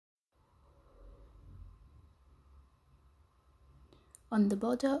On the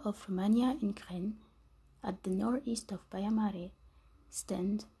border of Romania and Ukraine, at the northeast of Maramures,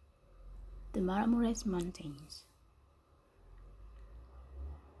 stand the Maramures Mountains.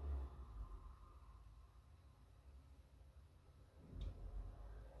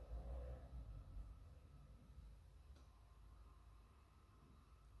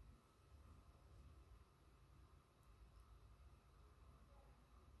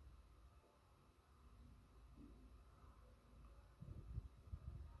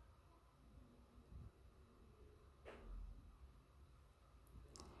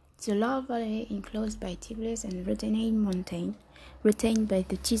 The Loire Valley enclosed by Tigris and Rhénane Mountain, retained by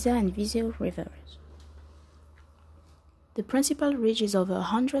the Tisa and Viseu rivers. The principal ridge is over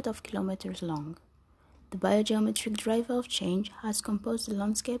 100 kilometers long. The biogeometric driver of change has composed the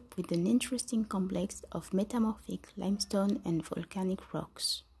landscape with an interesting complex of metamorphic limestone and volcanic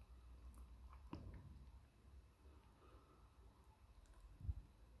rocks.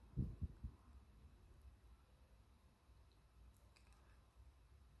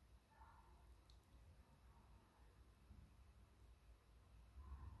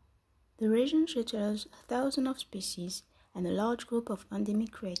 The region shelters thousands of species and a large group of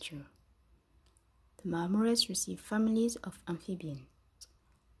endemic creatures. The Maramures receive families of amphibians.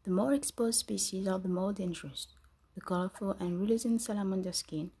 The more exposed species are the more dangerous. The colorful and relucent salamander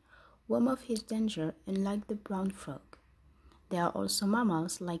skin warn of his danger, unlike the brown frog. There are also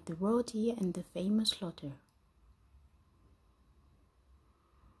mammals like the roe deer and the famous otter.